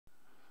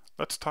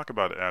Let's talk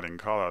about adding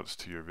callouts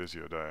to your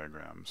Visio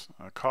diagrams.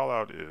 A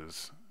callout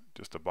is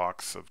just a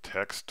box of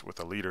text with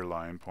a leader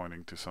line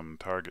pointing to some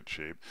target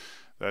shape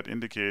that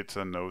indicates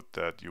a note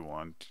that you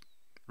want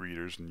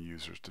readers and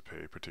users to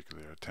pay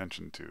particular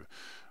attention to.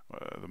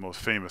 The most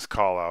famous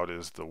callout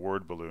is the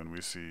word balloon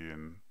we see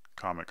in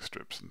comic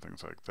strips and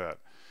things like that.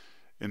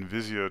 In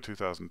Visio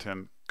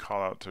 2010,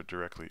 callouts are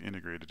directly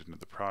integrated into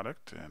the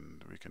product,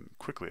 and we can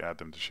quickly add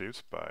them to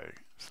shapes by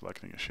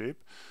selecting a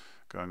shape,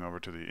 going over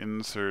to the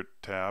Insert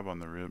tab on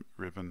the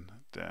ribbon.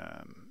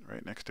 Then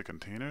right next to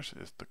Containers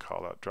is the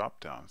callout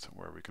drop-down, so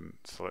where we can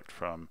select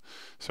from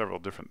several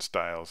different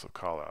styles of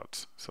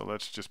callouts. So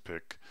let's just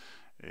pick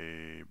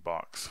a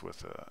box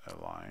with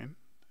a line,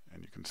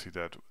 and you can see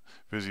that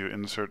Visio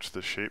inserts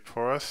the shape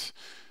for us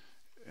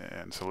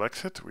and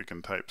selects it. We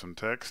can type some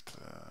text.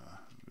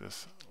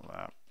 This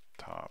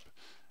laptop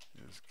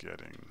is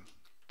getting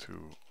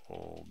too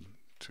old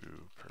to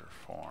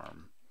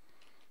perform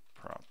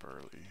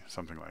properly,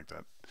 something like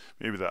that.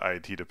 Maybe the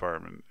IT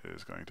department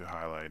is going to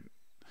highlight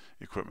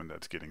equipment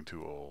that's getting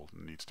too old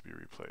and needs to be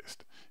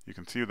replaced. You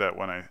can see that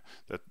when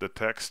the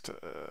text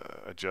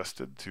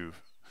adjusted to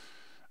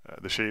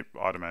the shape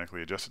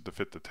automatically adjusted to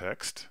fit the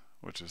text,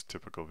 which is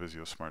typical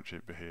Visio Smart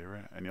Shape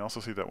behavior. And you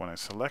also see that when I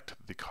select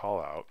the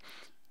callout,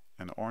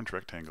 an orange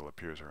rectangle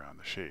appears around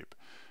the shape.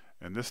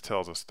 And this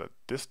tells us that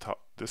this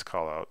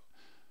callout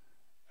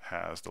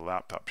has the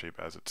laptop shape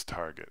as its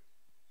target.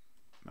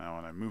 Now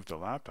when I move the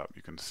laptop,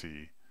 you can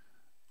see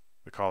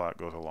the callout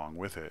goes along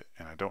with it,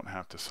 and I don't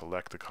have to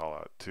select the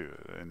callout too.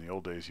 In the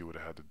old days, you would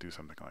have had to do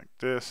something like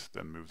this,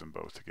 then move them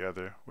both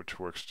together, which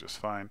works just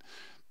fine.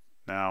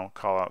 Now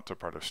callouts are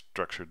part of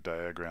structured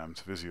diagrams.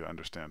 Visio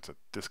understands that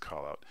this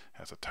callout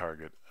has a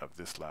target of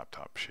this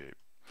laptop shape.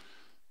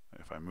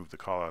 If I move the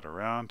callout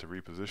around to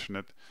reposition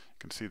it, you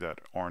can see that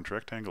orange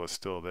rectangle is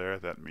still there.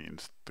 That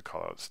means the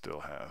callout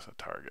still has a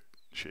target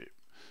shape.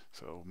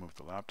 So we'll move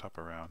the laptop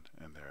around,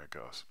 and there it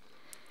goes.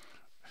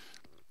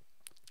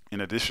 In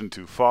addition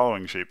to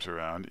following shapes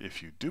around,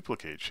 if you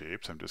duplicate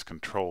shapes, I'm just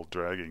control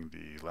dragging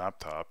the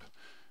laptop,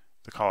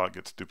 the callout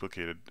gets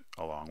duplicated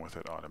along with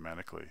it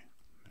automatically.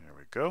 There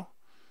we go.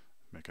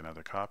 Make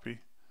another copy.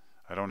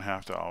 I don't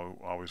have to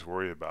always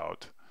worry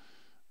about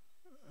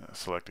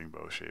selecting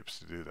both shapes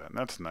to do that, and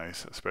that's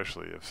nice,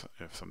 especially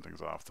if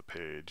something's off the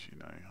page. You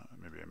know,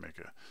 maybe I make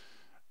a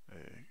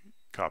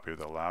copy of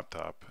the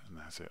laptop and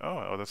I say,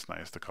 oh, that's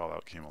nice, the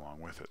callout came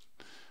along with it.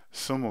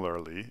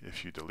 Similarly,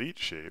 if you delete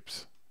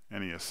shapes,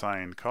 any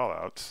assigned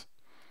callouts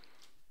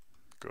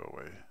go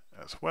away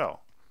as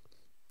well.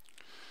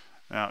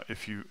 Now,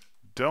 if you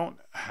don't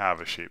have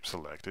a shape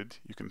selected,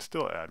 you can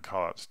still add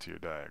callouts to your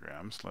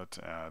diagrams. Let's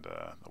add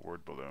the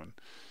word balloon,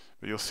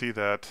 but you'll see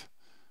that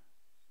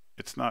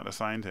it's not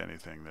assigned to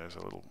anything. There's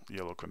a little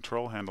yellow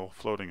control handle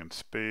floating in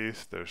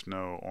space. There's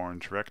no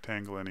orange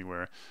rectangle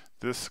anywhere.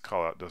 This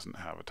callout doesn't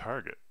have a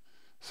target.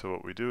 So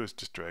what we do is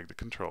just drag the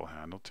control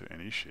handle to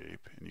any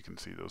shape, and you can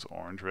see those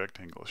orange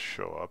rectangles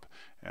show up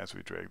as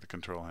we drag the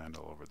control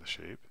handle over the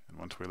shape. And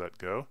once we let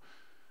go,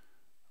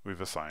 we've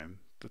assigned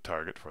the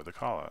target for the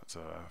callout.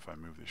 So if I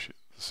move the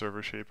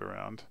server shape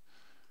around,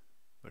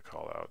 the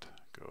callout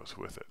goes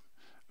with it.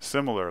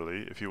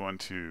 Similarly, if you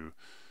want to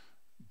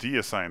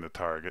deassign the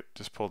target,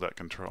 just pull that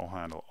control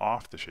handle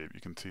off the shape.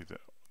 You can see that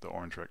the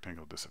orange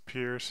rectangle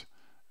disappears,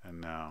 and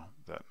now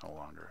that no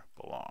longer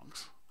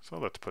belongs. So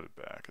let's put it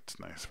back. It's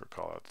nice for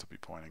callouts to be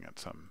pointing at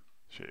some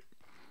shape.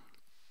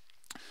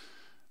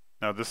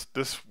 Now this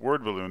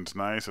word balloon's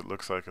nice. It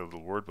looks like a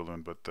little word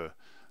balloon, but the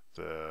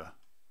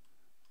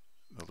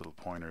little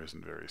pointer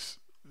isn't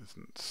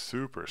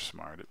super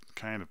smart. It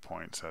kind of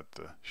points at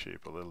the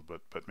shape a little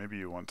bit, but maybe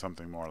you want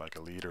something more like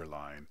a leader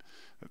line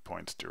that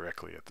points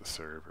directly at the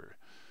server.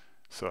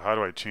 So how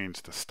do I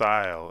change the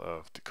style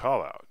of the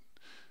callout?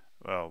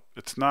 Well,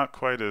 it's not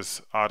quite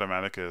as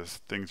automatic as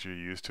things you're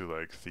used to,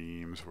 like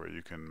themes, where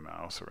you can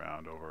mouse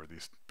around over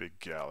these big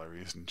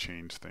galleries and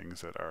change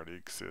things that already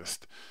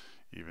exist.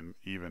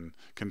 Even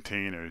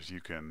containers,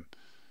 you can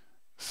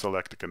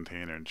select a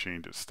container and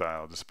change its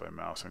style just by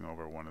mousing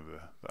over one of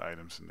the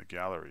items in the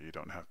gallery. You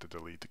don't have to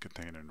delete the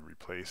container and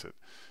replace it.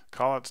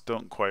 Callouts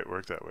don't quite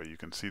work that way. You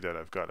can see that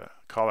I've got a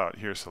callout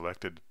here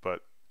selected,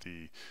 but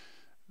the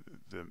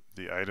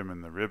item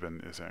in the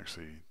ribbon is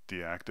actually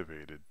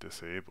deactivated,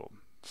 disabled.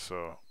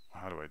 So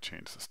how do I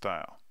change the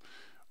style?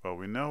 Well,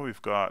 we know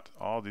we've got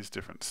all these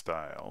different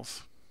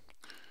styles,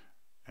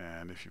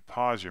 and if you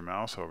pause your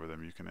mouse over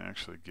them, you can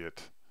actually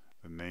get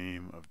the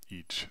name of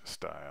each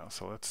style.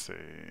 So let's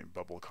say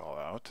bubble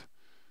callout.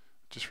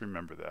 Just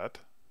remember that.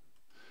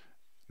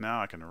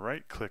 Now I can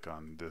right click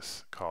on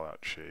this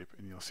callout shape,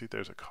 and you'll see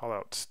there's a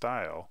callout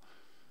style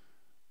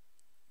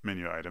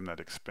menu item that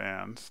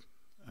expands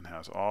and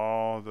has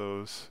all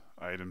those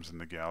items in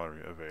the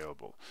gallery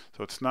available.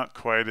 So it's not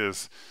quite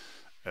as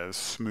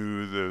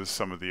smooth as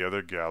some of the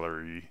other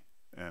gallery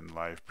and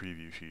live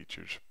preview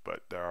features,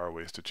 but there are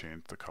ways to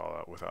change the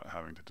callout without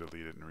having to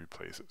delete it and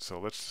replace it. So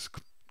let's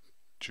just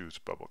choose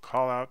bubble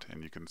callout,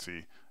 and you can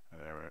see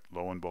there,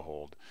 lo and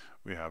behold,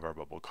 we have our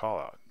bubble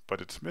callout,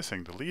 but it's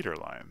missing the leader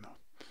line.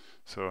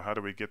 So how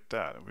do we get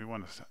that? We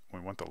want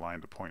the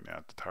line to point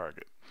at the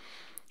target.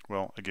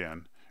 Well,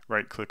 again,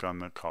 right click on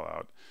the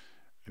callout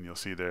and you'll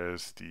see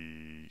there's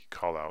the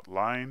callout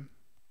line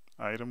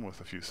item with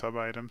a few sub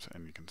items,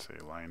 and you can say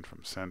line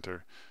from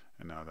center,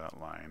 and now that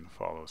line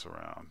follows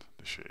around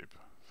the shape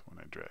when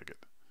I drag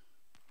it.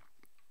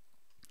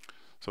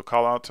 So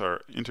callouts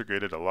are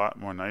integrated a lot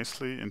more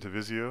nicely into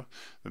Visio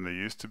than they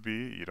used to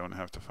be. You don't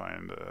have to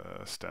find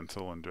a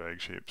stencil and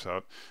drag shapes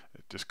out.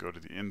 Just go to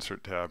the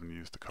Insert tab and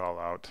use the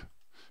callout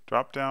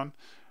drop down.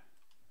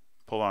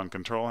 Pull on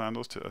control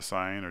handles to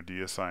assign or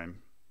deassign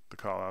the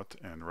callout,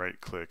 and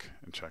right click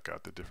and check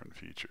out the different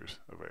features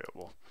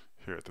available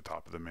here at the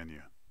top of the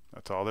menu.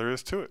 That's all there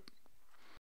is to it.